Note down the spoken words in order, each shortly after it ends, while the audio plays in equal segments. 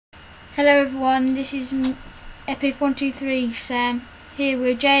Hello everyone, this is Epic123 Sam here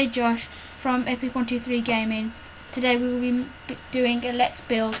with Jay and Josh from Epic123 Gaming. Today we will be doing a Let's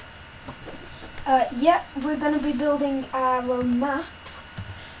Build. Yeah, we're going to be building our own map,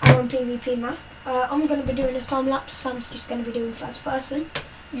 our own PvP map. I'm going to be doing a time lapse, Sam's just going to be doing first person.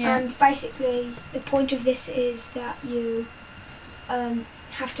 Yeah. And basically the point of this is that you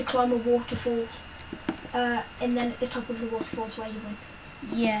have to climb a waterfall, and then at the top of the waterfall is where you win.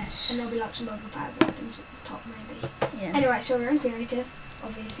 Yes. And there'll be like some overpowered weapons at the top maybe. Yeah. Anyway, so we're in creative,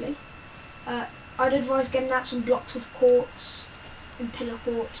 obviously. I'd advise getting out some blocks of quartz, and pillar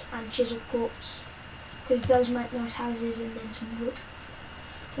quartz and chisel quartz, because those make nice houses, and then some wood.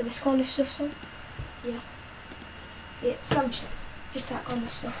 So this kind of stuff, so yeah, some just that kind of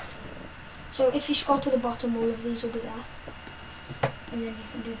stuff. So if you scroll to the bottom, all of these will be there, and then you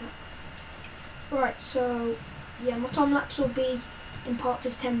can do that. Right, so yeah, my time lapse will be in parts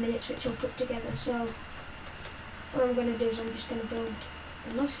of 10 minutes, which I'll put together. So what I'm going to do is I'm just going to build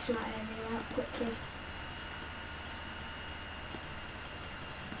a nice flat area out quickly.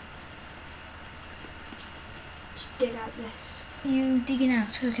 Just dig out this. You digging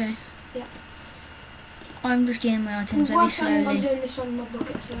out? Okay. Yeah. I'm just getting my items very slowly. I'm doing this on my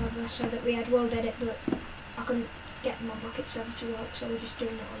bucket server so that we had world edit, but I couldn't get my bucket server to work, so we're just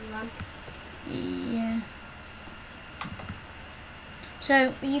doing it on LAN. Yeah.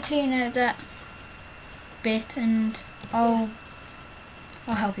 So you clean out that bit and I'll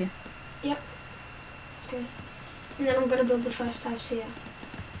help you. Yep. Okay. And then I'm going to build the first house here.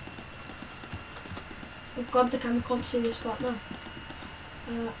 Oh god, the camera can't see this part now.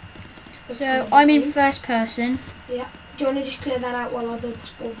 So I'm in first person. Yeah. Do you want to just clear that out while I build the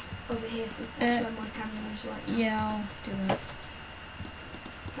spawn over here? Because that's where my camera is right now. Yeah, I'll do that.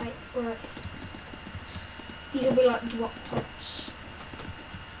 Okay, alright. These will be like drop pods.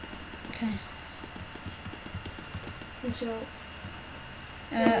 Okay. And so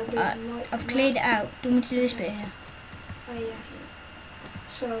I've cleared it out. Do you want me to do this bit here? Oh yeah.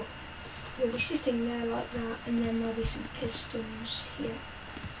 So you'll be sitting there like that, and then there'll be some pistons here.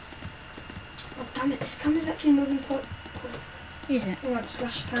 Oh damn it! This camera's actually moving quite quick. Is it? Alright,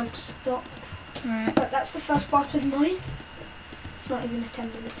 slash camp stop. Alright. Right, that's the first part of mine. It's not even a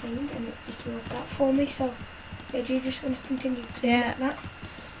 10-minute thing, and it just worked out for me. So yeah, do you just want to continue? Yeah. Like that.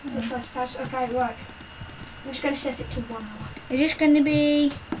 The first house. Okay, right. I'm just going to set it to 1 hour. Is this going to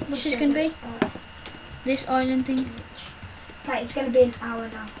be? What's this going to be? This island thing? Okay, it's going to be an hour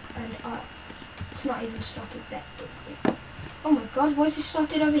now, and it's not even started yet. Oh my god, why is it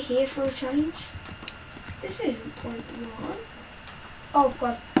started over here for a change? This isn't point 1. Oh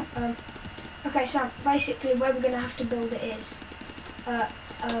god. Okay, so basically where we're going to have to build it is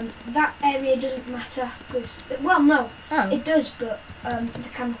that area doesn't matter because, well, no, it does, but the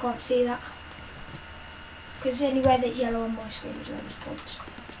camera can't see that. Because anywhere that's yellow on my screen is where this points.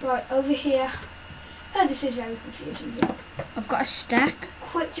 Right, over here. Oh, this is very confusing. Yeah. I've got a stack.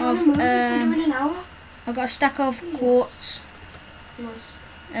 Quick, do you want to move if we're doing an hour? I've got a stack of quartz. Nice.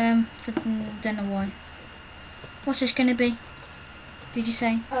 Don't know why. What's this going to be? Did you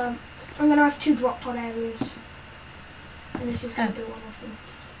say? I'm going to have 2 drop pod areas. And this is going to be one of them.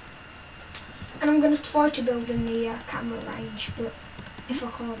 And I'm going to try to build in the camera range, but if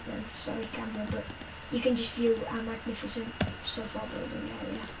I can't, then sorry camera, but you can just view our magnificent so far building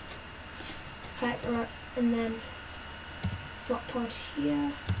area. Okay, right, and then drop pod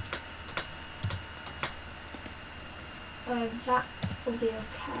here. That will be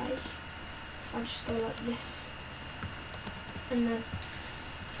okay if I just go like this, and then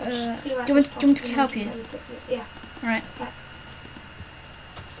do you want me to help you? Yeah. Alright. Okay.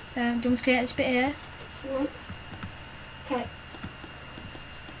 Do you want me to clear out this bit here? If you want. Okay.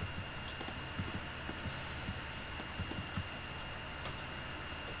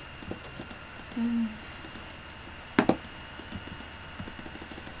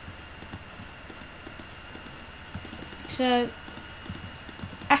 So,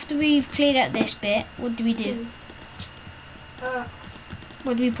 after we've cleared out this bit, what do we do?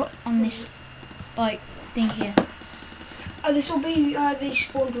 What do we put on this, like, thing here? This will be the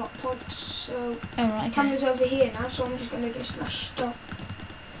spawn drop pods. So, right, okay. Camera's over here now, so I'm just going to do slash stop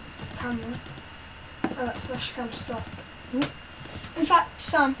camera. Slash cam stop. In fact,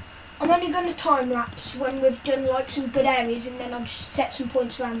 Sam, I'm only going to time lapse when we've done like some good areas, and then I'll just set some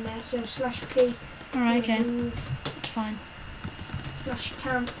points around there. So slash P. Alright, okay. It's fine. Slash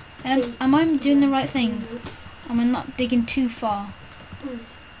cam. Am I doing the right thing? Am I not digging too far?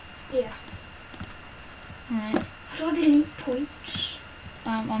 Yeah. Alright. How do I delete points?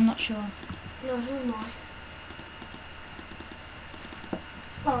 I'm not sure. No, who am I?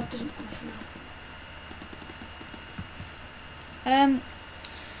 Oh, it doesn't matter for now.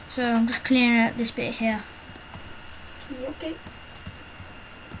 So I'm just clearing out this bit here. You okay?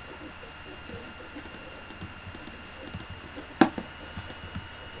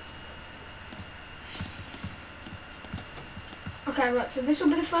 Okay, right, so this will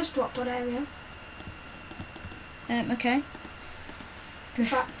be the first drop pod area. Okay. In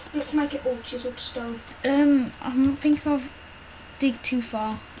fact, let's make it all chiseled stone. I'm thinking of dig too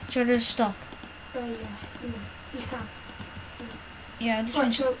far. Should I just stop? Oh yeah, you can. Yeah, I just Right,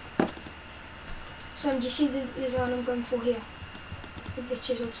 want so do you see the design I'm going for here? With the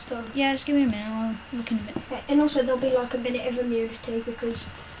chiseled stone. Yeah, just give me a minute, I'll look in a bit. Okay, and also there'll be like a minute of immunity because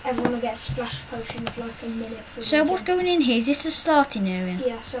everyone will get a splash potion of like a minute for So the what's game. going in here? Is this the starting area?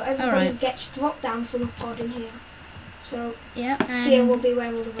 Yeah, so everybody Alright. gets dropped down from a pod in here. So Yeah, here will and be where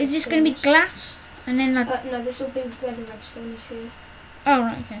all the redstone is this going to be glass? And then like... no, this will be where the redstone is here. Oh,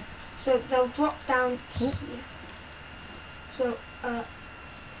 right, okay. So they'll drop down Oh. here. So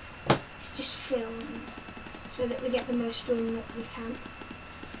it's just fill so that we get the most room that we can.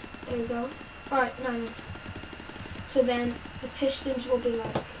 There we go. Alright, no. So then the pistons will be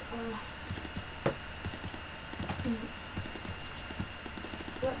like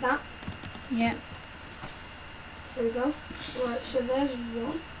like that. Yeah. There we go. Right, so there's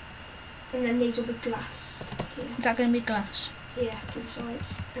one. And then these will be glass. Here. Is that going to be glass? Yeah, to the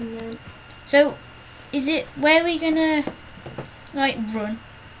sides. And then So, is it... Where are we going to, like, run?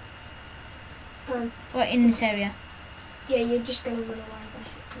 Like, in this area? yeah, you're just going to run away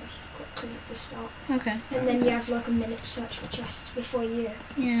basically quickly at the start. Okay. And then you have like a minute search for chests before you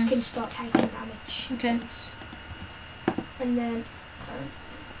Yeah. can start taking damage. Okay. And then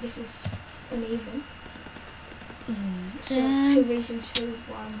this is uneven. So Um, 2 reasons for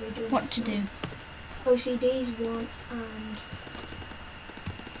why I'm redoing what this to do? one. OCD is 1 and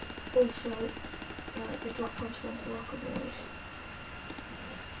also the drop pods won't work otherwise.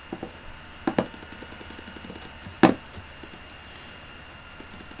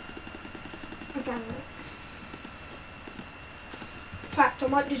 Okay, right. In fact, I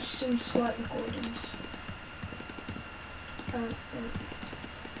might do some slight recordings. I'm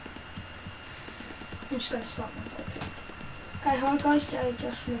just going to start my podcast. Okay, hi guys,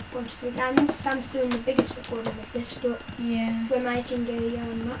 Josh from Waterfall. That means Sam's doing the biggest recording of this, but Yeah. we're making a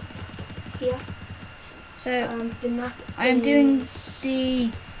map here. So, The map I am doing is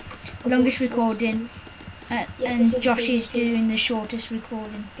the longest recording, Yeah, and this is Josh is PvP. doing the shortest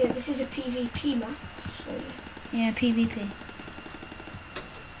recording. Yeah, this is a PvP map. So Yeah, PvP.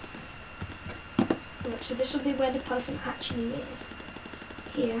 right, so this will be where the person actually is.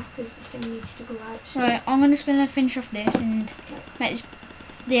 Here, because the thing needs to go out. So Right, I'm just going to finish off this and make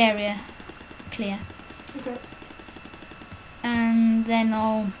the area clear. okay, And then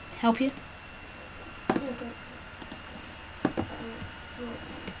I'll help you. okay. Right.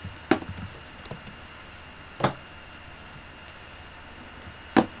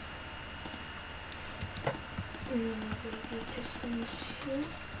 And then there'll be the pistons here.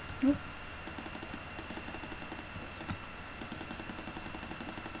 Nope.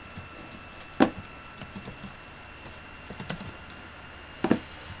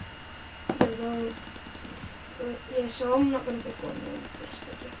 Yeah, so I'm not going to be recording all of this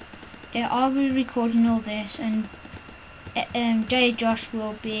video. Yeah, I'll be recording all this, and Jay Josh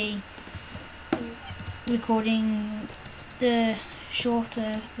will be recording the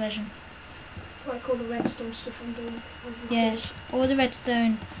shorter version. Like all the redstone stuff I'm doing. Yes, all the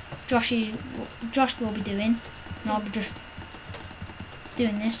redstone Josh will be doing, and I'll be just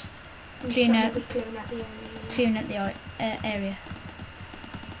doing this, clearing out the area. clearing out the area.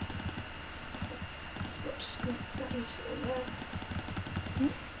 Whoops, that needs to go there.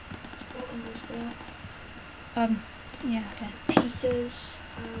 That one goes there. Yeah, okay. Peters,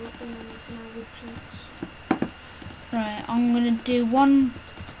 what do I need now? Wood planks. Right, I'm gonna do one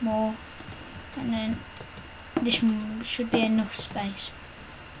more, and then this should be enough space.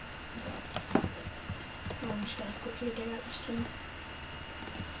 I'm just going to quickly get out this tunnel.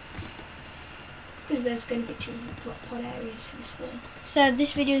 Because there's going to be 2 drop pod areas for this one. So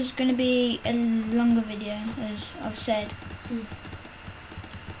this video is going to be a longer video, as I've said.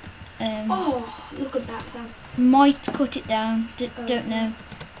 Oh, look at that, Sam. Might cut it down, don't know.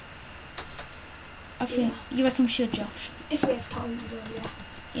 I think, you reckon we should, Josh? If we have time to go, yeah.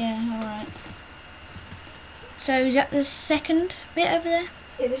 Yeah, alright. So is that the second bit over there?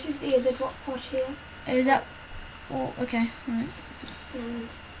 Yeah, this is the other drop pod here. Is that... Oh, okay, alright.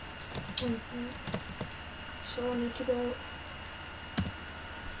 So I need to go...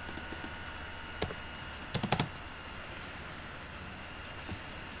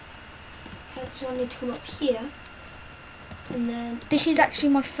 Okay, so I need to come up here. And then... This is actually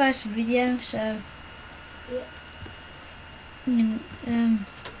my first video, so... Yeah.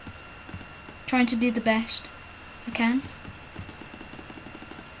 Trying to do the best I can.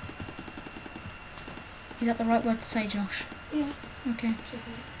 Is that the right word to say, Josh? Yeah. Okay. It's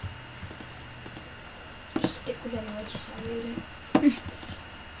okay. Just stick with any word you say, really.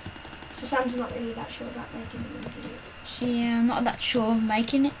 So Sam's not really that sure about making the video. Yeah, I'm not that sure of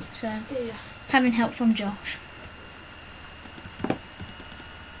making it, so... Yeah. Having help from Josh.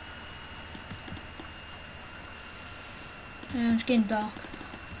 It's getting dark.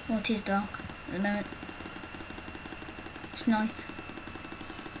 Well, it is dark at the moment. It's night.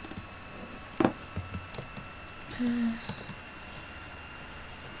 Yeah,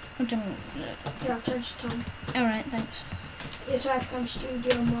 I'll change the time. Alright, thanks. Yes, I've come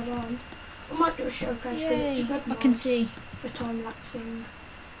studio mod on. I might do a showcase because it's a good I mod can see. for time lapsing.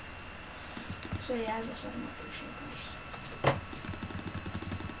 So yeah, as I said, I might do a showcase.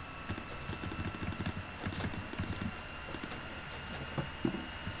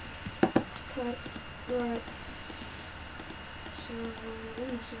 Okay, right. So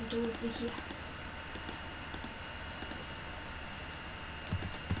this will do it here.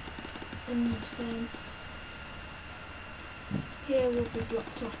 And then here will be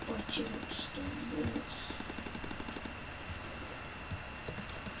blocked off by chiseled stone walls.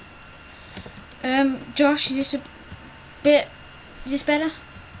 Josh, is this a bit... Is this better?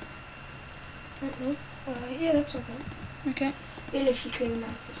 Yeah, that's okay. Okay. Really, if you clean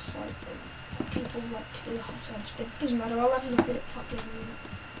out this side, people like to do the hot sides, but it doesn't matter, I'll have a look at it properly in a minute.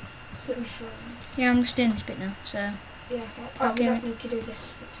 So let me throw it in. Yeah, I'm just doing this bit now, so... Yeah, okay. Oh, we don't need to do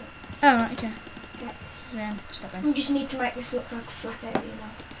this bit, so... Oh, right, okay. Okay. Stop then. We just need to make this look like a flat area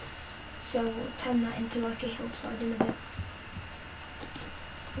now. So we'll turn that into like a hillside in a bit.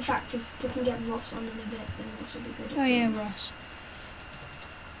 In fact, if we can get Ross on in a bit, then Ross will be good. Oh yeah, Ross.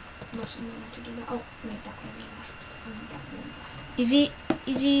 Ross will know how to do that. Oh, wait, that way anyway. That one guy.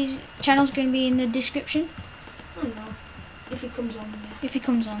 Is his channel's going to be in the description? I don't know. If he comes on, yeah. If he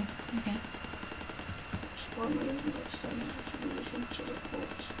comes on, okay.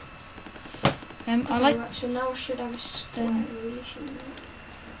 I like... Right, so now I should have a square, really, shouldn't I?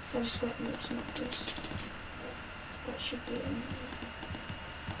 Instead of square, no, it's not this. That should be in there.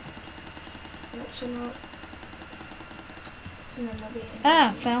 Right, so now... And then there'll be in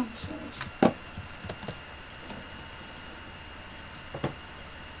fell. inside.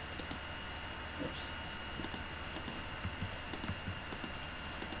 Oops.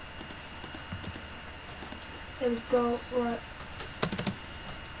 There we go, right.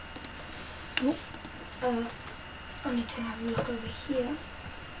 I need to have a look over here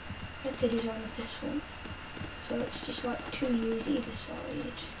at the design of this one. So it's just like 2 U's either side.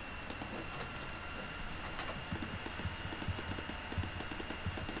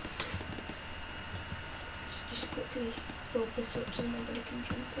 Let's just quickly build this up so nobody can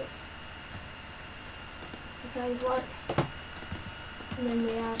jump it. Okay, right. And then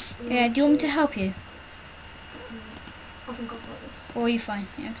we have... Yeah, do you want me to help you? I think I've got this. Or are you fine?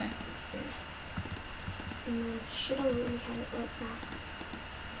 Yeah, okay. Yeah. And then should I really have it like that?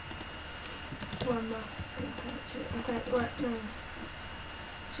 Well, no. Okay, right now.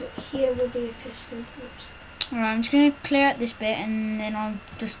 So here will be a piston. Oops. Alright, I'm just going to clear out this bit and then I'll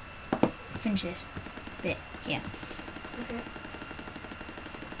just finish this bit. Yeah. Okay.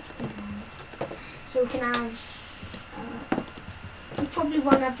 So we can have... we probably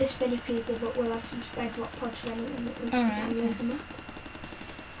won't have this many people, but we'll have some bedrock pods for anyone that wants to download the map.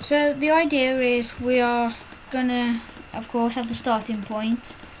 So the idea is we are gonna, of course, have the starting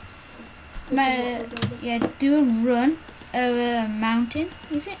point. Yeah, do a run over a mountain.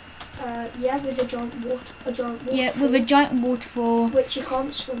 Is it? Yeah, with a giant waterfall. Yeah, with a giant waterfall. Which you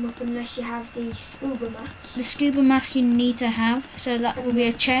can't swim up unless you have the scuba mask. The scuba mask you need to have, so that will be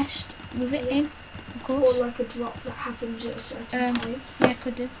a chest with it in, of course. Or like a drop that happens at a certain time. Yeah,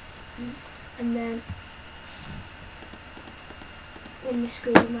 could do. And then when the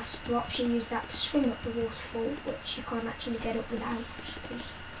scuba mask drops, you use that to swim up the waterfall, which you can't actually get up without,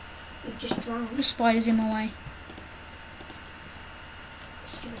 because you've just drowned. The spider's in my way.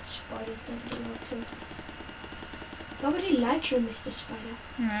 Stupid spiders, nobody likes them. Nobody likes you, Mr. Spider.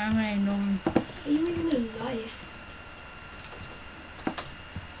 No, I'm gonna ignore him. Are you even alive?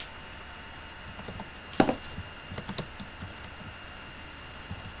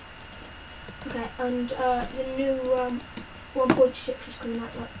 Okay, and the new 1.6 is coming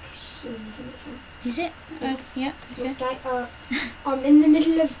out like soon, isn't it, Sam? Is it? Yeah, okay. Okay, I'm in the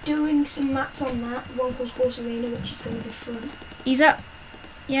middle of doing some maps on that. One called Horse Arena, which is going to be fun. Is that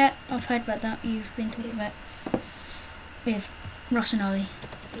Yeah, I've heard about that. You've been talking about with Ross and Ollie.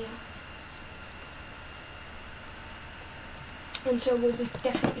 Yeah. And so we'll be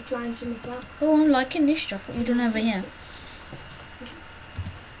definitely playing some of that. Oh, I'm liking this stuff. What you've done over here.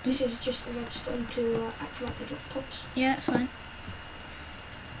 This is just the redstone to activate the drop pods. Yeah, it's fine.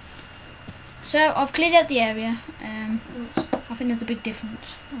 So I've cleared out the area. I think there's a big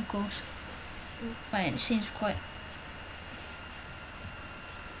difference, of course. Well, it seems quite.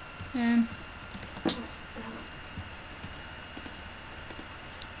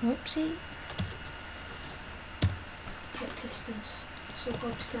 Whoopsie. Hit pistons, so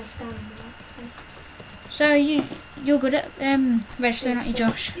hard to place down in the right place. So you're good at redstone, aren't you,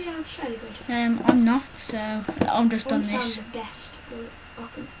 Josh? Yeah, I'm fairly good. I'm not, so I'm just done this. I'm the best, but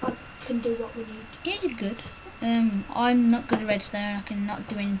I can do what we need. Yeah, you're good. I'm not good at redstone. I cannot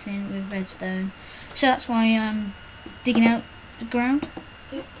do anything with redstone, so that's why I'm digging out the ground.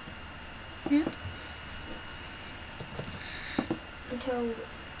 Yep. Yeah. Until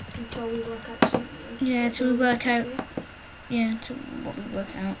we work out something. Yeah, until we work out. Yeah, until what we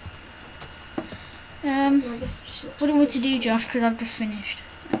work out. What do we want to do, Josh? Because I've just finished.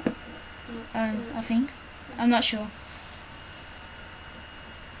 I think. I'm not sure.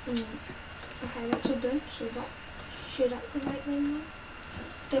 Okay, that's all done. So that should activate them now.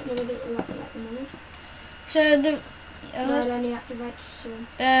 Don't know whether it will activate them or not. So the. No, it only activates.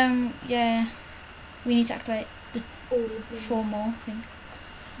 Yeah. We need to activate all of them. 4 more, I think.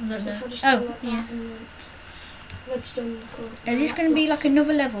 I don't know. Oh, yeah. Redstone. Is this going to be like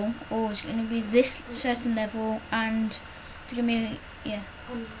another level, or is it going to be this certain level and it's going to be, yeah.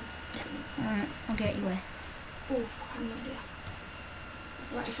 Alright, I'll get you away. Oh, I have no idea.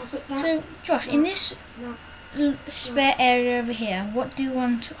 Right, if I put that. So, Josh, in this spare area over here, what do you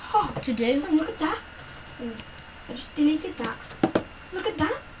want to do? Sam, look at that. I just deleted that. Look at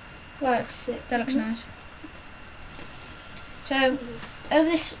that. Right, sick, that looks nice. So, over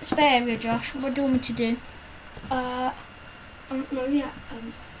this spare area, Josh, what do you want me to do? No, yeah,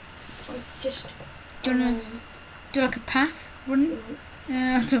 just... Do you want to do like a path? Run?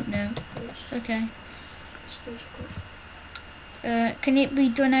 I don't know. Okay. Can it be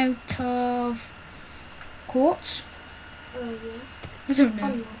done out of quartz? Yeah. I don't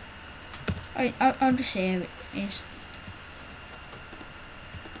know. I'll just say how it is.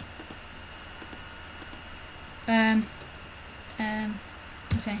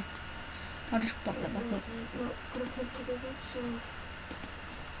 Okay. I'll just block that back up.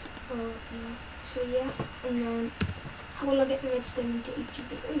 So yeah, and then how will I get the redstone into each of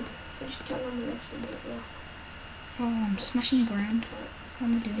the... if I just turn on the redstone, will it work? Oh, I'm smashing the ground. What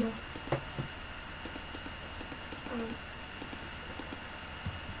am I doing? Yeah.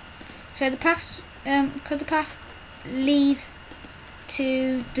 So the paths, could the path lead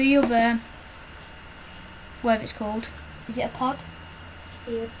to the other, whatever it's called? Is it a pod?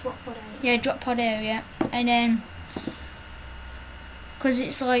 Yeah, drop pod area. Yeah, drop pod area. And then, because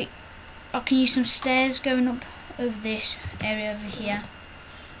it's like, I can use some stairs going up over this area over here.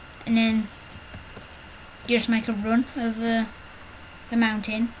 And then, you just make a run over the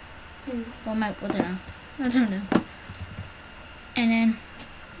mountain. Or I don't know. And then,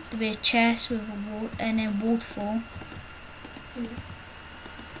 there'll be a chest with a wall, and then waterfall.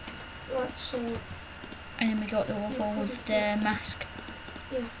 Right, so... And then we got the waterfall with the mask.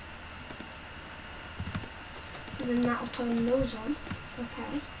 Yeah. So then that'll turn those on.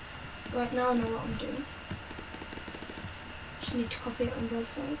 Okay. Right, now I know what I'm doing. Just need to copy it on both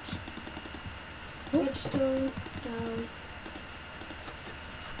sides. Redstone, down.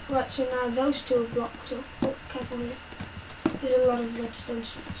 Right, so now those two are blocked up. Oh, careful here. There's a lot of redstone.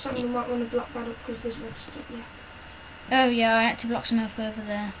 Something you might want to block that up because there's redstone, yeah. Oh yeah, I had to block some up over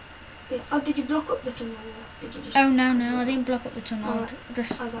there. Yeah. Oh, did you block up the tunnel or did you just... Oh no, I didn't block up the tunnel. Right.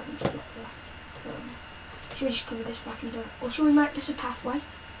 Just... Oh, that one's blocked there. Should we just cover this back and do it? Or should we make this a pathway?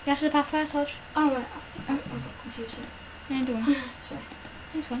 That's the pathway, I thought. Oh right, I got confused there. Yeah, don't worry. Sorry.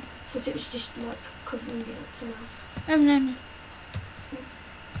 That's fine. I thought it was just like covering it up for now. Oh no.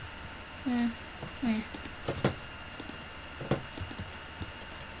 Yeah.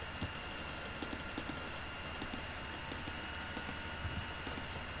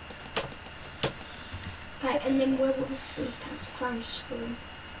 Okay, and then where will the 3 crowns spawn?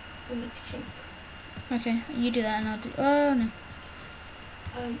 We need to think. Okay, you do that and I'll do... Oh no.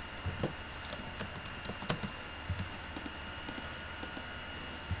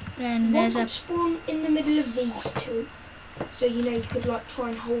 And One there's could a... spawn in the middle of these two. So you know you could like try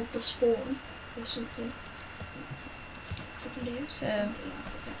and hold the spawn or something. So...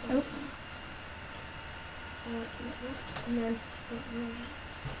 Oh. And then...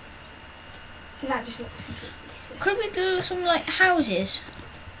 So that just looks completely sick. Could we do some like houses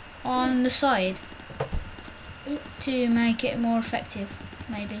on the side to make it more effective?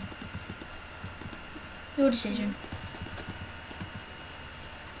 Maybe. Your decision.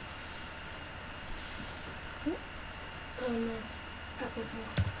 That would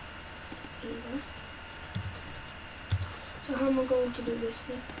work either. So how am I going to do this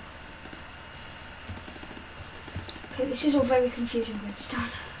then? Okay, this is all very confusing, redstone.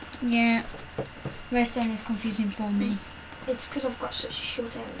 Yeah, redstone is confusing for me. It's because I've got such a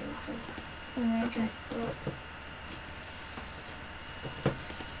short area, I think. Alright, okay. Right.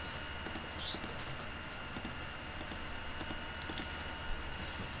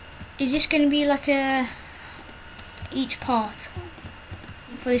 Is this going to be like each part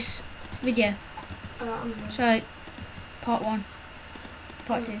for this video? So, part 1,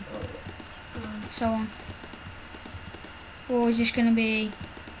 part 2, so on. Or is this going to be,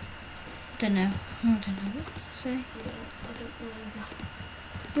 I don't know what to say. Yeah, I don't know either.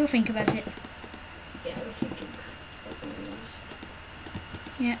 We'll think about it. Yeah, we're thinking about what it is.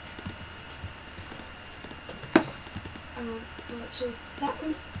 Yeah. Right, so if that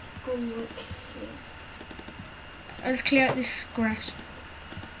one on like here. I'll just clear out this grass.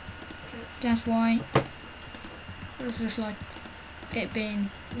 Okay. That's why. It's just like it being.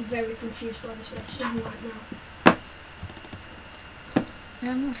 I'm very confused by this redstone right now. I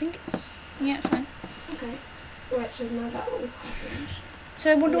think it's fine. Okay. Right, so now that all happens.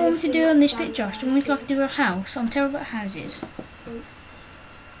 So what do you want me to do on this bit, Josh? Do you want me to like do a house? I'm terrible at houses.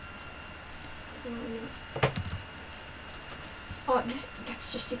 Oh,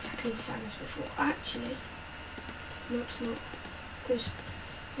 that's just exactly the same as before. Actually, no, it's not. Because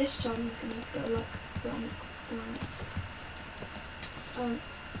this time you can go like blank.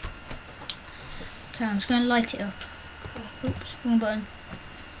 Okay, I'm just going to light it up. Okay. Oops, wrong button.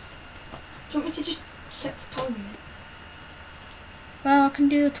 Do you want me to just set the timer then? Well, I can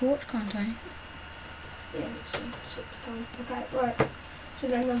do a torch, can't I? Yeah, so set the time. Okay, right. So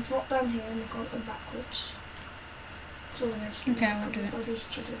then I'll drop down here and go backwards. So okay, I will do it. By these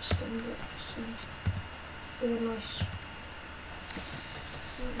chiseled stone blocks and with a nice.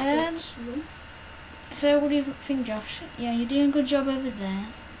 So what do you think, Josh? Yeah, you're doing a good job over there.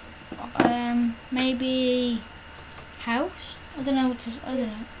 Maybe house? I don't know what to. I don't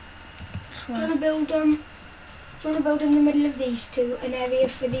know. Do you want to build do you want to build in the middle of these two an area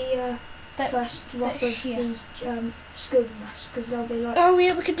for the first drop of the scuba masks, because there'll be like. Oh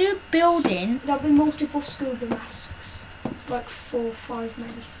yeah, we could do a building. There'll be multiple scuba masks, like 4, 5,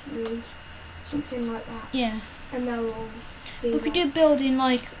 maybe 3, something like that. Yeah. And they'll all be. We could do a building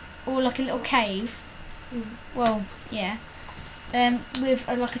like, or like a little cave. Well, yeah. With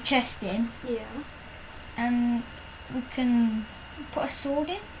like a chest in. Yeah. And we can put a sword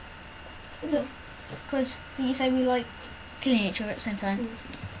in. Yeah. Because you say we like killing each other at the same time.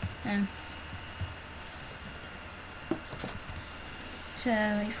 So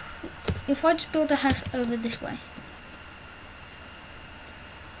if I just build a house over this way.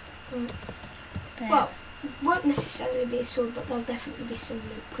 Well, won't necessarily be a sword, but there'll definitely be some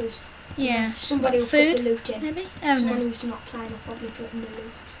loot, because somebody will food, put the loot in. Maybe? Someone who's not playing will probably put in the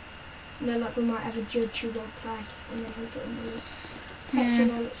loot. You know, like we might have a judge who won't play, and then he'll put in the loot. Okay, so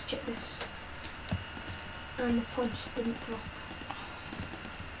now let's check this. And the pods didn't drop.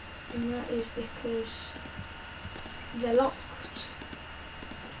 And that is because they're locked.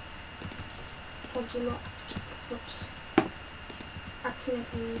 Pods are locked. Oops.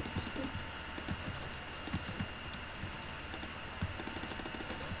 Accidentally locked them.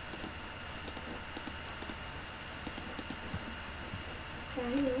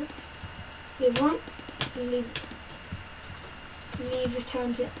 Okay, no. Leave on. Lever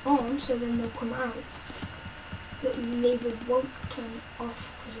turns it on, so then they'll come out. But lever won't turn it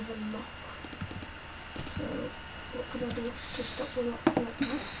off because of a lock. So, what could I do to stop the lock like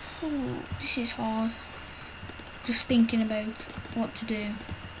that? This is hard. Just thinking about what to do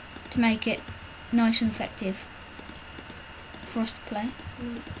to make it nice and effective for us to play.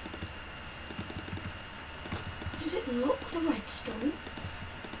 Does it lock the redstone?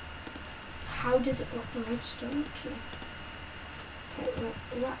 How does it lock the redstone actually? Okay, right,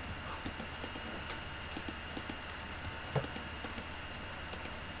 that.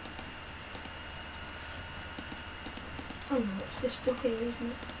 Oh no, it's this block here, isn't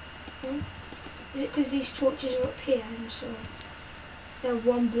it? Yeah? Is it because these torches are up here and so then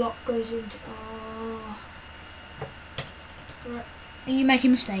one block goes into. Oh. Right. Are you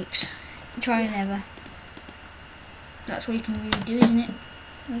making mistakes? Try and error. That's what you can really do, isn't it?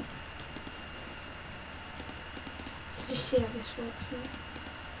 Let's just see how this works now.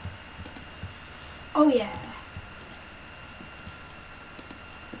 Oh yeah.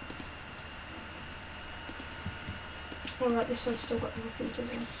 Alright, this one's still got the repeater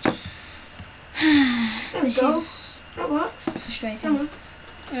then. There we This go. is That works. frustrating. Come on.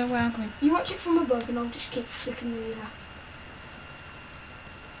 Oh, where am I going? You watch it from above and I'll just keep flicking the lever.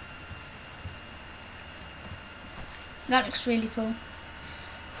 That looks really cool.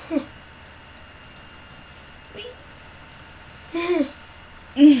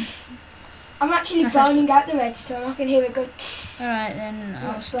 I'm actually That's burning out the redstone. I can hear it go. Alright then,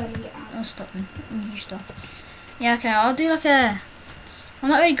 I'll burning it out. I'll stop then. You stop. Yeah, okay, I'll do like a... I'm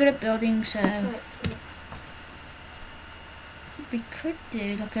not very good at building, so... Right. We could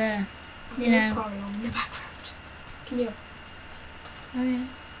do like a... You You know... car alarm in the background. Can you? Oh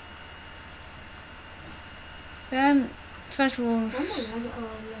yeah. First of all...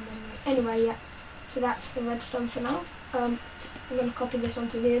 Anyway, yeah. So that's the redstone for now. I'm going to copy this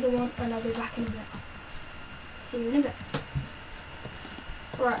onto the other one and I'll be back in a bit. See you in a bit.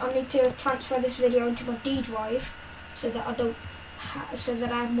 Right, I need to transfer this video into my D drive so that I don't so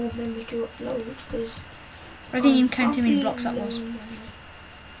that I have more memory to upload, because I didn't even count how many blocks that was.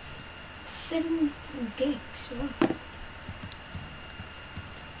 7 gigs, wow.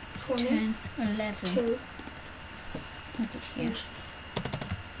 20, 10, 11. 2, Look at here.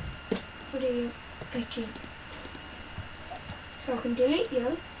 what are you? 18. So I can delete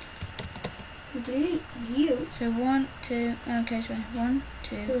you. Delete you. So 1, 2, okay, sorry. 1,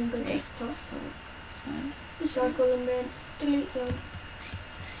 2, Go 3, desktop. 4, 5. Recycle and then delete them.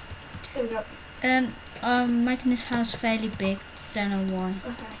 There we go. I'm making this house fairly big. Don't know why.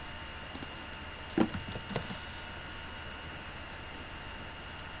 Okay.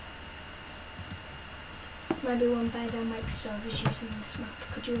 Maybe one day they'll make servers using this map.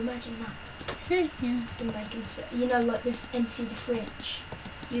 Could you imagine that? Yeah, yeah. They're making, you know, like this empty the fridge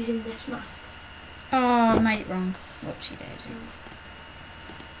using this map. Oh, I made it wrong. Whoopsie daisy.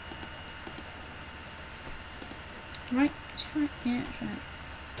 Right, it's right. Yeah, it's right.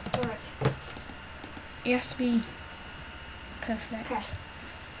 Alright. It has to be perfect. Okay.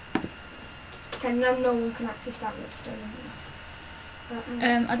 Okay, now no one can access that redstone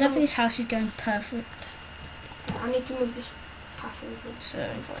anymore. I don't think this house is going perfect. I need to move this path over. So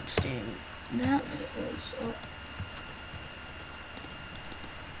if I just do that.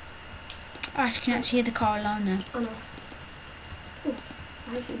 I can actually hear the car alarm now. Oh no. Ooh,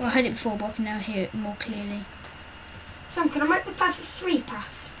 Well, I heard it before, but I can now hear it more clearly. Sam, can I make the path a 3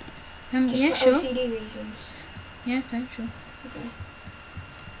 path? Just Yeah, for sure. OCD reasons. Yeah, okay, sure. Okay.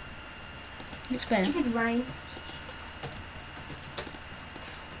 Looks better. Stupid rain.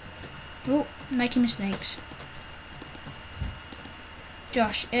 Oh, making mistakes.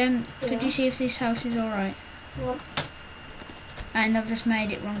 Josh, could you see if this house is alright? What? And I've just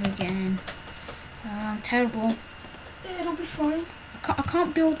made it wrong again. I'm terrible. Yeah, it'll be fine. I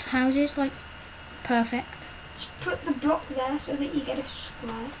can't build houses like perfect. Just put the block there so that you get a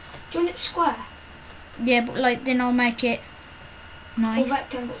square. Do you want it square? Yeah, but like then I'll make it Or nice.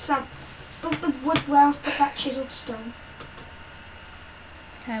 rectangle? Sam, put the wood where I've put that chiseled stone.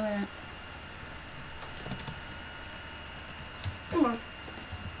 Okay with that. Come on.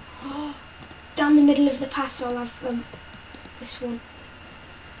 Down the middle of the path, so I'll have this one.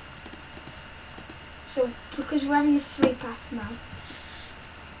 So, because we're having a 3 path now,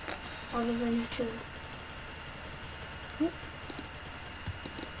 rather than a 2.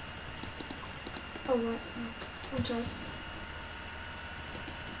 Oh, right. No. I'm sorry.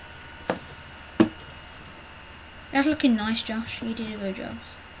 That's looking nice, Josh. You did a good job.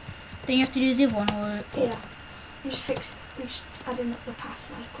 Then you have to do the other one, or Yeah. I'm just adding up the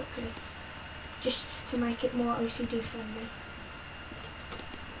pathway quickly, just to make it more OCD friendly.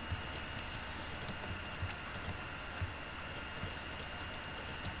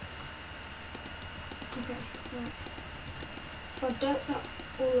 Okay, right. So I dirt that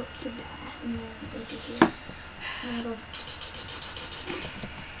all up to there, and then go to here. And I'll go.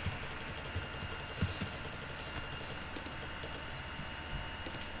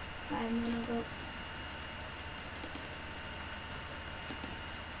 Okay, and then I'll go.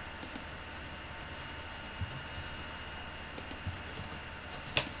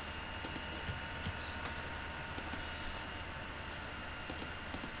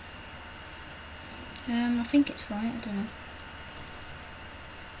 I think it's right. I don't know.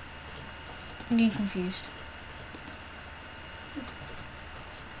 I'm getting confused.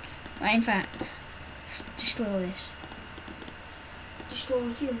 Right, in fact, destroy all this. Destroy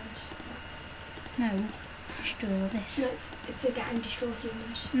all humans. No, destroy all this. No, it's a game, destroy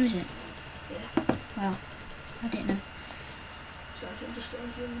humans. Who is it? Yeah. Well, I didn't know. So I said destroy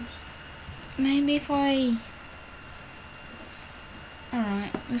humans. Maybe if I...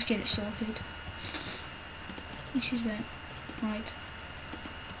 Alright, let's get it sorted. This is where... Right.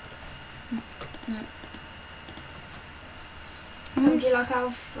 No. So do you like how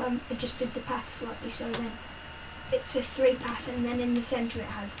I've adjusted the path slightly, so then it's a 3 path and then in the centre it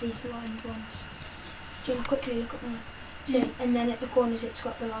has these lined ones. Do you want to quickly look at mine? So, yeah. And then at the corners it's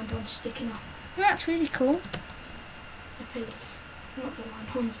got the lined ones sticking up. That's really cool. The pillars. Not the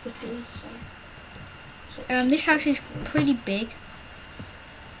lined ones, the pillars. So This house is pretty big.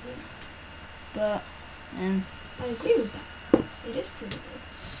 But, I agree with that. It is pretty big.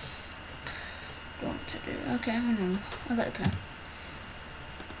 don't know what to do. Okay, I know. I got the plan.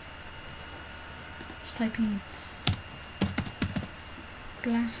 Just type in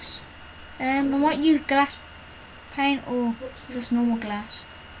glass. I might use glass paint or just normal glass.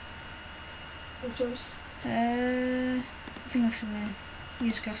 Your choice. I think I should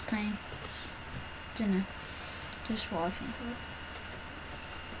use glass paint. Don't know. Just what I think.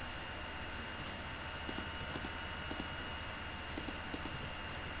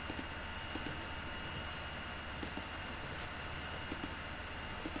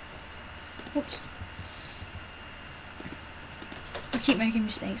 Oops. I keep making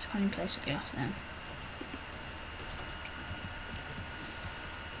mistakes. I can't even place the glass now.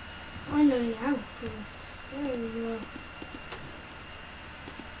 I know the outputs. There we go.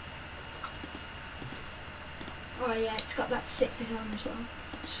 Oh yeah, it's got that sick design as well.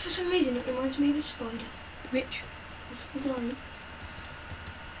 For some reason it reminds me of a spider. Which? This design.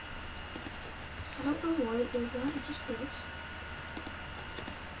 I don't know why it does that, it just does.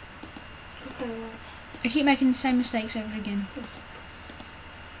 Okay, right. I keep making the same mistakes over again.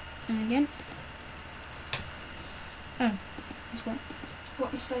 And again. Oh, that's what.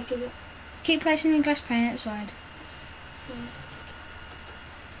 What mistake is it? Keep placing the glass pane outside.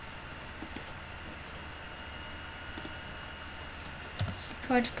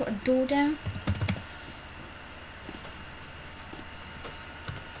 Try to put a door down.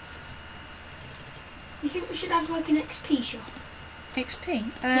 You think we should have like an XP shop? XP?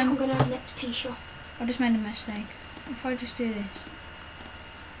 Yeah, I'm gonna have an XP shop. I just made a mistake. If I just do this.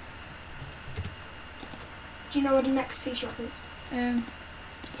 Do you know what an XP shop is?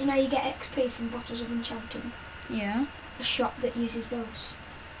 You know you get XP from bottles of enchanting. Yeah. A shop that uses those.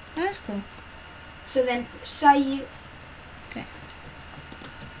 Oh, that's cool. So then, say you... Okay.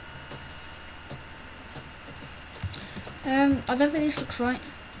 I don't think this looks right.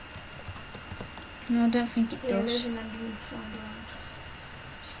 No, I don't think it Yeah, there's does. an enderman flying around.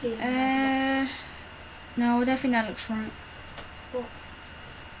 Stealing no, I don't think that looks right. what?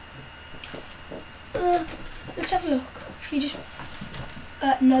 Let's have a look. If you just...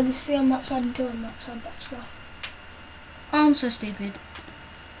 no, there's 3 on that side and 2 on that side, that's why. Oh, I'm so stupid.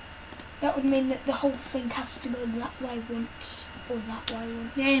 That would mean that the whole thing has to go that way once, or that way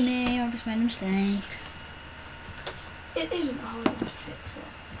once. Yay me, I just made a mistake. It isn't a hard one to fix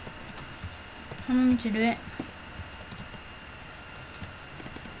though. I'm going to do it.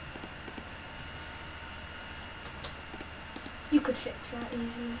 You could fix that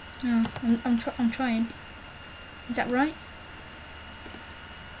easily. No, I'm trying. Is that right?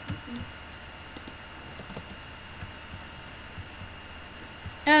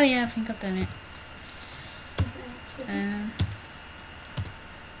 Oh yeah, I think I've done it. Okay, that's good.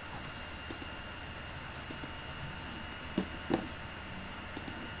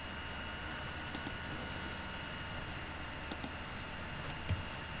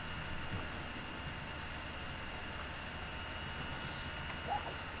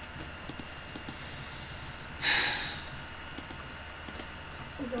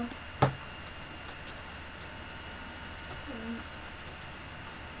 Hold on.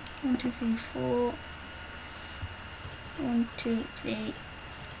 1, 2, 3, 4. 1, 2, 3,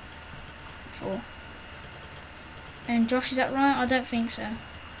 4. And Josh, is that right? I don't think so.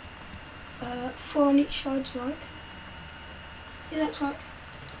 4 on each side's right. Yeah, that's right.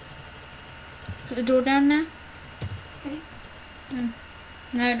 Put the door down now. Okay.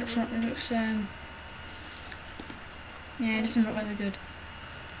 No, it looks. Yeah, it doesn't look very good.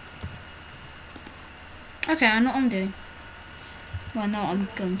 Okay, I know what I'm doing. Well, I know what I'm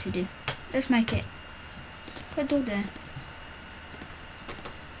going to do. Let's make it. Put a door there.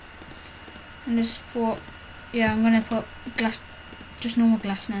 And just for, yeah, I'm gonna put glass, just normal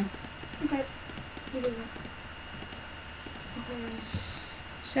glass now. Okay. You do that. Okay.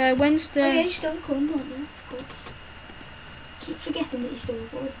 So when's the? Oh yeah, you're still recording, aren't you? Of course. Keep forgetting that you're still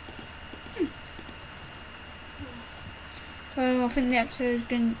recording. Well, I think the episode is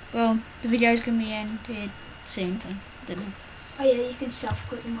going. Well, the video is going to be ended soon. I don't know. Oh yeah, you can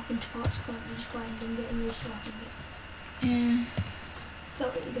self-cut them up into parts, can't you? Just finding it and restarting it. Yeah. Is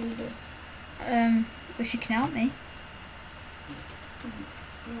that what you're going to do? If you can help me. Right.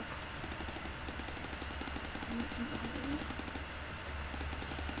 That's not happening.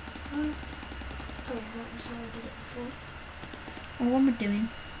 Oh yeah, that was how I did it before. Well, what am I doing?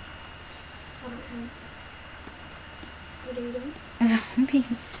 I don't know. What are you doing?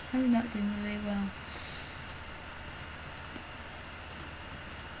 I'm not doing really well.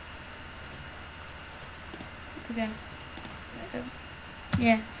 We go.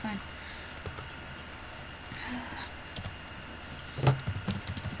 Yeah, fine.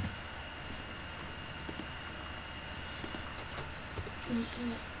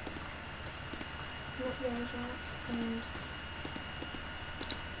 Not there as well. And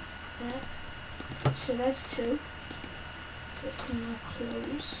there. So there's two. That can now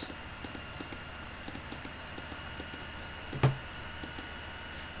close.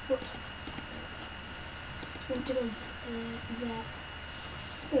 Whoops. Want to go there.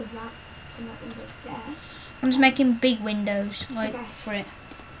 Go that, and that one goes there. I'm just making big windows, like, Okay. for it.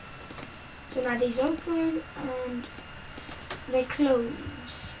 So now these open and they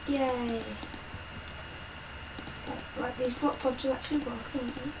close. Yay! Okay, right, these drop pods are actually working,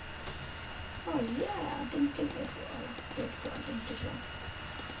 aren't they? Oh yeah, I didn't think they were. They thought I didn't as well.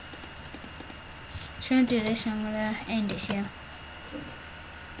 So I'm going to do this, I'm going to end it here. Okay.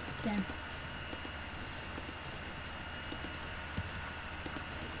 Then.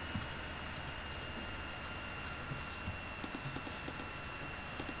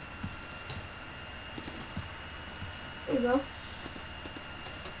 There we go.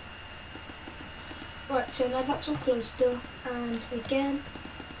 Right, so now that's all closed though, and again,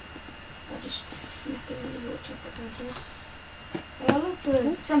 I'll just flick it in the water down here. I'll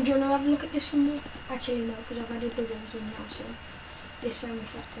open. Sam, do you want to have a look at this from more? Actually, no, because I've added the walls in now, so this sound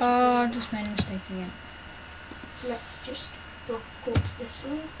effect. Oh, I just made a mistake again. Let's just block quartz this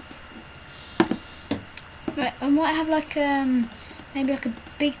way. Right, I might have like maybe like a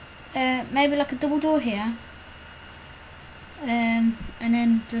big, maybe like a double door here. And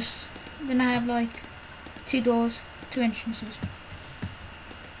then I have like 2 doors, 2 entrances.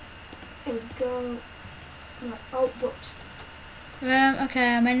 There we go. Right, oh, whoops.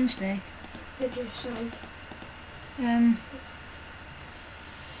 Okay, I made a mistake. Did you sound?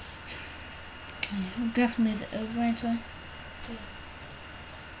 Okay, I'm gonna have to move it over into it.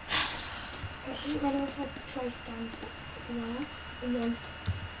 It doesn't matter if I place down there, and then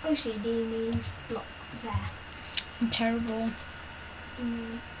OCD means block there. I'm terrible. And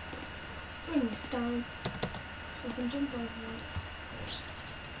then bring this down so I can jump over it.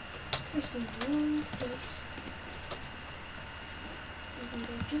 Place them in the wrong place. You can go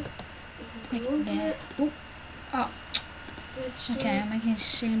to it. You can Make go it over there. it. Oh. Oh. Redstone. Okay, I'm making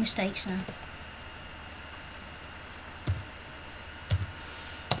silly mistakes now.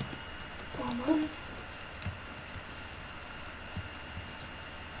 Oh man.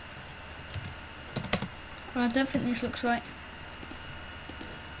 Well, I don't think this looks right.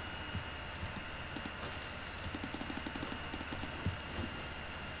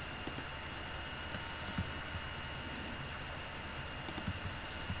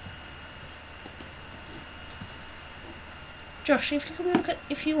 Josh, if you come look at,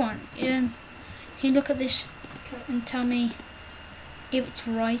 if you want, can you look at this Okay. and tell me if it's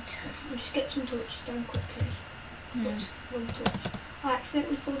right? I'll just get some torches down quickly. Yeah. Oops, one torch. I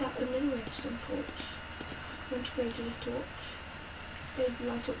accidentally pulled out another redstone torch. I want to go to the torch. They'd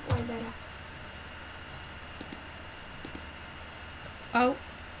light up way better. Oh,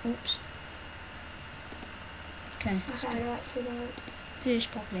 oops. Okay, Okay, right, so now do this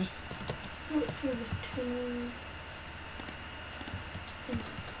properly. look through the tunnel. And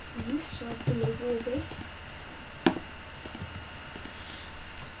this side the lid will be.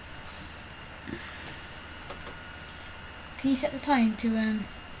 Can you set the time to there,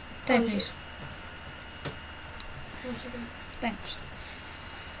 Oh, is please? it? Once again. Thanks.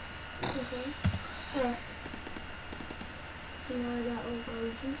 Okay. Alright. Now that will go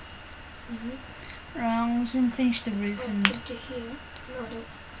over. Right, I'm just gonna finish the roof I'll and come to here. No, I don't.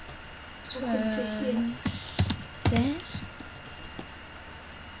 so I'll come to here. stairs.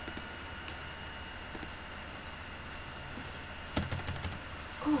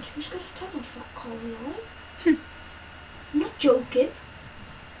 God, who's going to turn off that coal light? I'm not joking.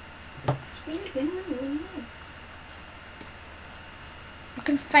 It's really been really low. I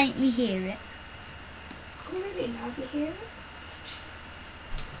can faintly hear it. I can really loudly hear it.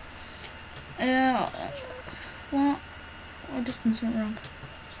 What? What distance went wrong?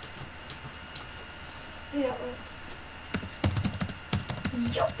 Yeah, well.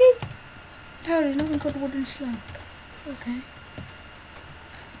 Yuppie. Oh, there's nothing called wooden slab. Okay.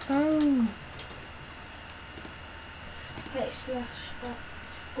 Oh. Okay, slash that.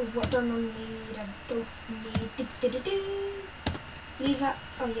 Oh, what do I need? I don't need. Leave that.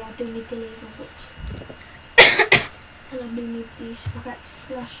 Oh yeah, I do need to leave my books. And I do need these. Okay,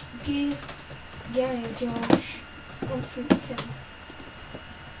 slash give Jerry Josh 1.7.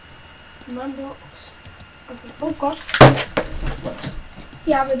 Man box. Okay. Oh god. Whoops.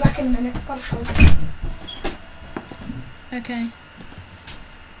 Yeah, I'll be back in a minute. I've got a phone. Okay.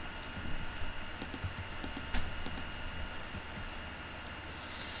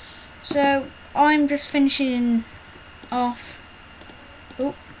 So I'm just finishing off.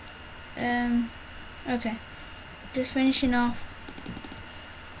 Oh. Okay. Just finishing off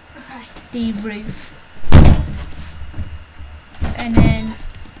Okay. the roof, and then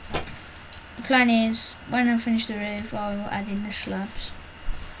the plan is when I finish the roof, I will add in the slabs.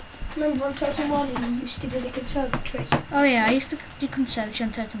 Remember on Total Morning you used to do the conservatory? Oh yeah, I used to do conservatory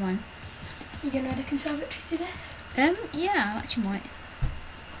on Total One. You gonna add a conservatory to this? Yeah, I actually might.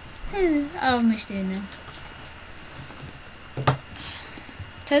 I'll miss doing them.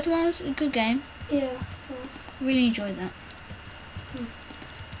 Total One was a good game. Yeah, of course. Really enjoyed that.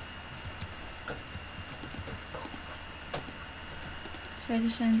 So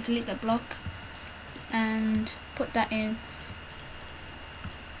just delete that block and put that in.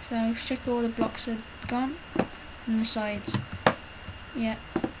 So check all the blocks are gone on the sides. Yeah.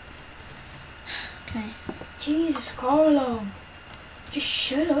 Okay. Jesus, Carlo. Just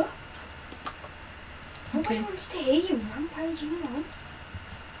shut up. Nobody Okay. wants to hear you rampaging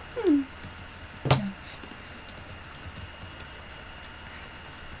on.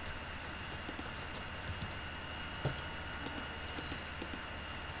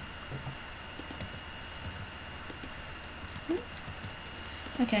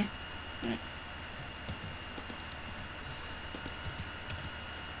 Okay.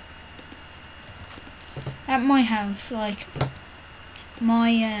 At my house, like,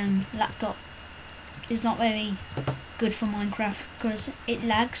 my laptop is not very good for Minecraft because it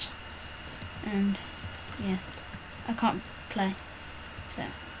lags, and yeah, I can't play. So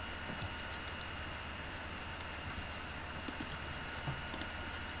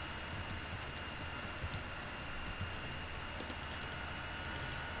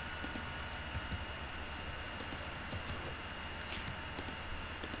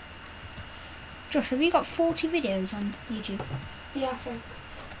Josh, have you got 40 videos on YouTube? Yeah, I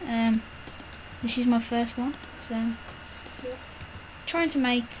think. This is my first one, so Yeah. trying to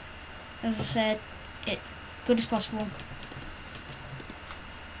make, as I said, it good as possible.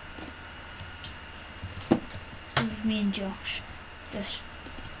 With me and Josh, just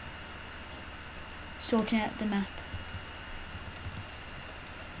sorting out the map.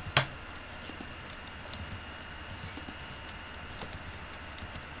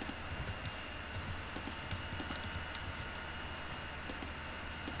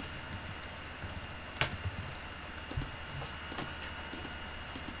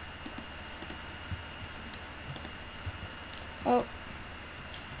 Oh.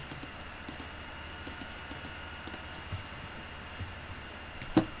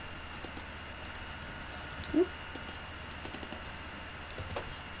 Oop.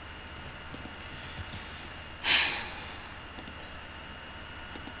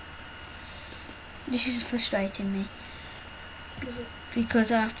 This is frustrating me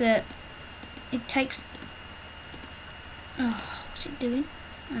because after it takes. Oh, what's it doing?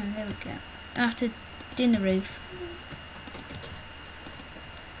 Oh, there we go. After doing the roof.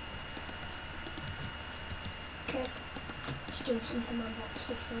 Okay. Just doing something on that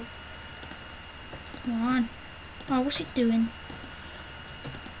stuff now. Come on. Oh, what's it doing?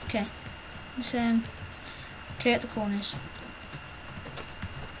 Okay. Let's clear out the corners.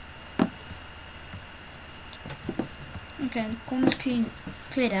 Okay, the corners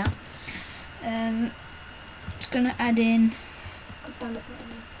cleared out. Just gonna add in. God damn it,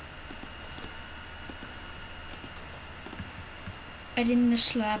 Adding the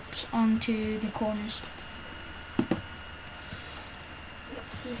slabs onto the corners.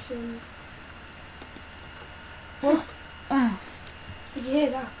 let's listen. What? Oh, Did you hear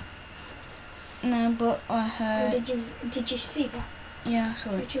that? no, but I Or heard. did you see that? Yeah, I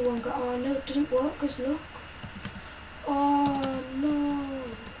saw it. Richard one got, oh no, it didn't work, cause look. Oh no.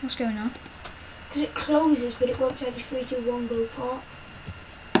 What's going on? Because it closes, but it works every 3, 2, 1 go part.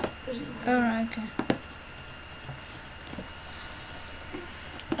 Doesn't work. Alright, okay.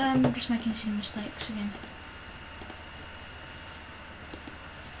 Just making some mistakes again.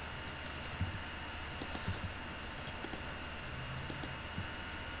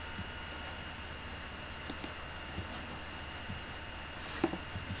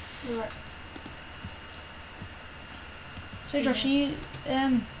 Right. So Josh, you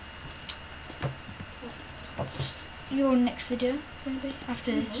what's your next video going to be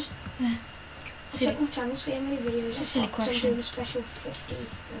after this? Check my channel, see how many videos. It's a silly I'm question. doing a special 50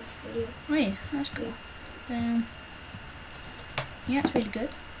 video. Oh yeah, that's cool. Yeah, it's really good.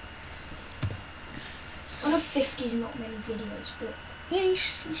 I know 50 is not many videos, but Yeah, you're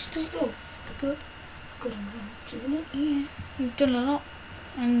still good. Good amount, isn't it? Yeah, you've done a lot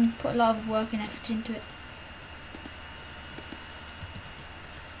and put a lot of work and effort into it.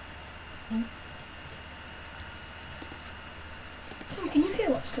 Sam, can you hear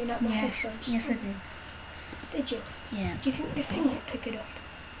what's coming out my Yes, headphones? yes I did. Did you? Yeah. Do you think the thing will pick it up?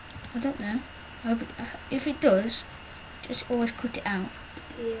 I don't know. I hope if it does, just always cut it out.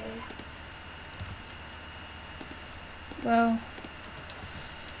 Yeah. Well,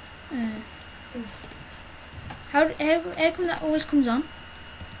 how come that always comes on?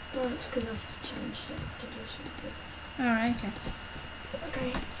 Well, it's because I've changed it to do something. Alright, okay.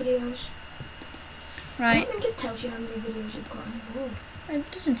 Okay, videos. I Right. don't think it tells you how many videos you've got anymore.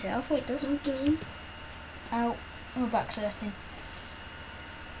 It doesn't it? I thought it does. No, it doesn't. Out. Oh, back setting.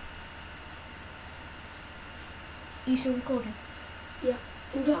 You still recording? Yeah.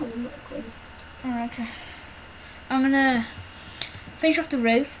 No, I'm not recording. Alright, okay. I'm gonna finish off the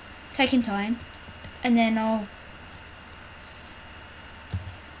roof, taking time, and then I'll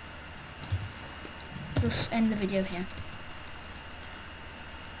just end the video here.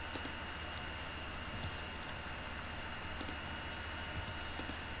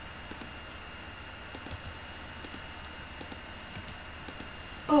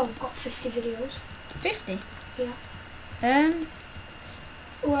 Oh, I've got 50 videos. 50? Yeah.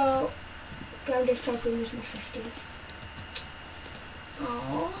 Well, Ground If Talking was my 50th.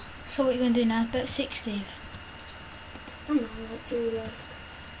 Oh. So what are you going to do now? About 60th? I don't know, I'll do like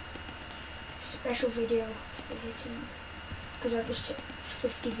special video for hitting. Because I just took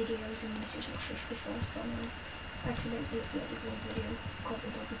 50 videos and this is my 51st on there. I accidentally uploaded one video. Can't be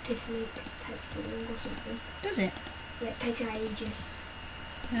bothered to delete because it takes too long or something. Does it? Yeah, it takes ages.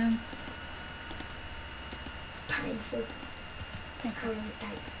 It's painful. How long it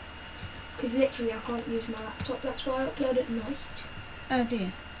takes. Because literally I can't use my laptop, that's why I upload at night. Oh, do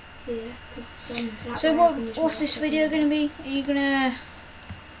you? Yeah, because then that So way I what? can use my What's this laptop video and- going to be? Are you going to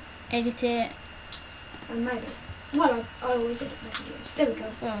edit it? Maybe. Well, I always edit my videos. There we go.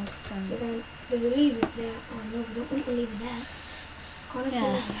 Well, So then there's a lever there. Oh no, we don't want a lever there. Can't afford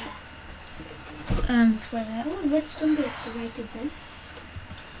Yeah. that. Where that? Oh, redstone be activated then.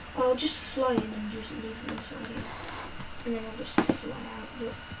 I'll just fly in and use a lever inside here. And then I'll just fly out.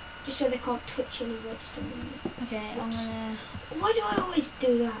 But just so they can't touch any redstone in there. Okay, I'm gonna. Why do I always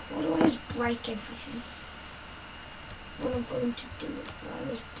do that? Why do I always break everything? When I'm going to do it, I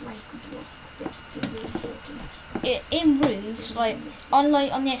always break a block. That's really important. In roofs, like Messy. on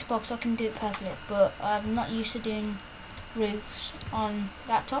the Xbox, I can do it perfectly, but I'm not used to doing roofs on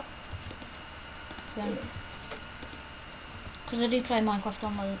laptop. So, Yeah. because I do play Minecraft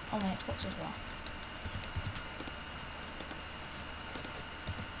on my Xbox as well.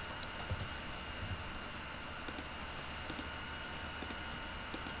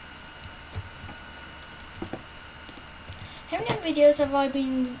 How many videos have I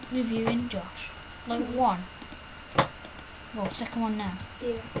been reviewing, Josh? Like one. Well, second one now.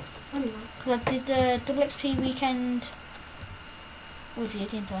 Yeah, I don't know. Because I did the double XP weekend with you,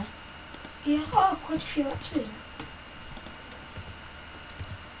 didn't I? Yeah, oh, quite a few actually.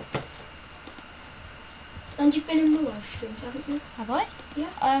 And you've been in the live streams, haven't you? Have I? Yeah.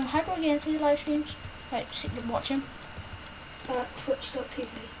 How do I get into the live streams? Like, sit and watch them?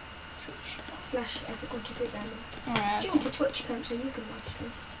 Twitch.tv/Epic13Gaming. Alright. If you want a Twitch account so you can live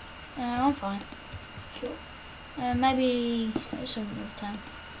stream. I'm fine. Sure. Maybe some other time.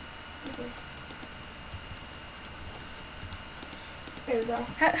 Okay. There we go.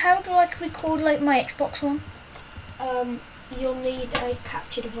 How do I record like my Xbox one? You'll need a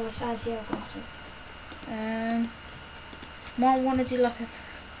capture device. I think I've got it. Might want to do like a.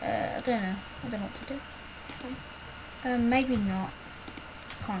 I don't know. I don't know what to do. Maybe not.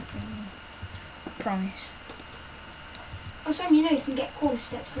 Can't really promise. Oh, Sam, you know you can get corner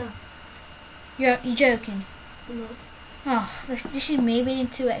steps now. You're joking? No. Oh, this is me being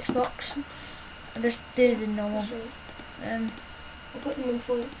into Xbox. I just do the normal. That's right. I'll put them in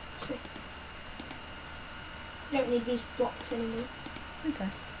for you. See. You don't need these blocks anymore. Okay.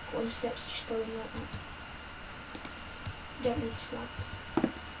 Corner steps just go in like that. You don't need slabs.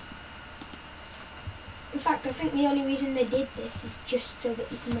 In fact, I think the only reason they did this is just so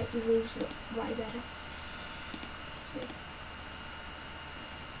that you can make your roofs look way better. See?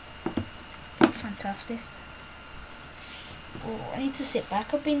 fantastic. Oh, I need to sit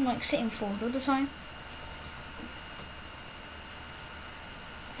back. I've been like sitting forward all the time.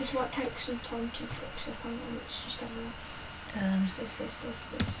 This might take some time to fix up. Hang on, let's just have a look. This.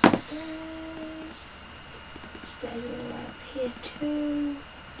 Stairs all the way up here too.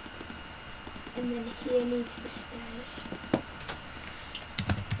 And then here needs the stairs.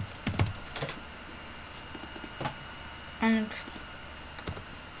 And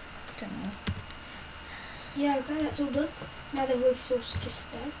don't know. Yeah, okay, that's all done. Now the roof's also just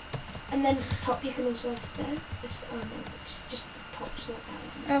stairs. And then at the top you can also have stairs. Oh no, it's just the top's like that,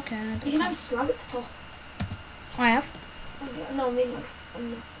 isn't it? Okay. You can have a slab at the top. I have. Okay, no, I mean like on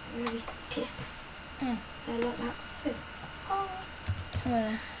the very tip. Oh. Like that. So,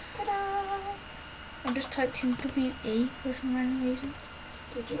 ta-da! I just typed in WE for some random reason.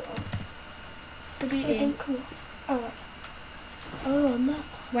 Did you? WE. Cool. Oh, and that.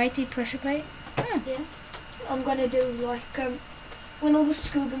 Weighted pressure plate. Oh. Yeah. I'm gonna do like when all the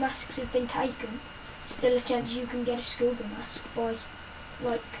scuba masks have been taken, still a chance you can get a scuba mask by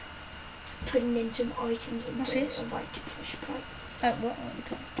like putting in some items and What's this? a weighted pressure plate. Oh, what?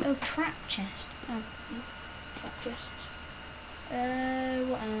 Okay. Oh, trap chest. Oh. Trap chests.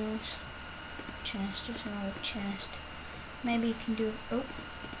 What else? Chest. Just another chest. Maybe you can do. Oh,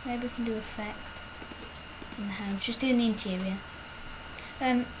 maybe we can do effect in the house. Just in the interior.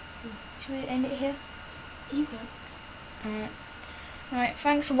 Should we end it here? You can. Right.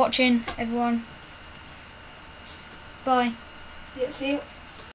 Thanks for watching, everyone. Bye. Yeah. See you.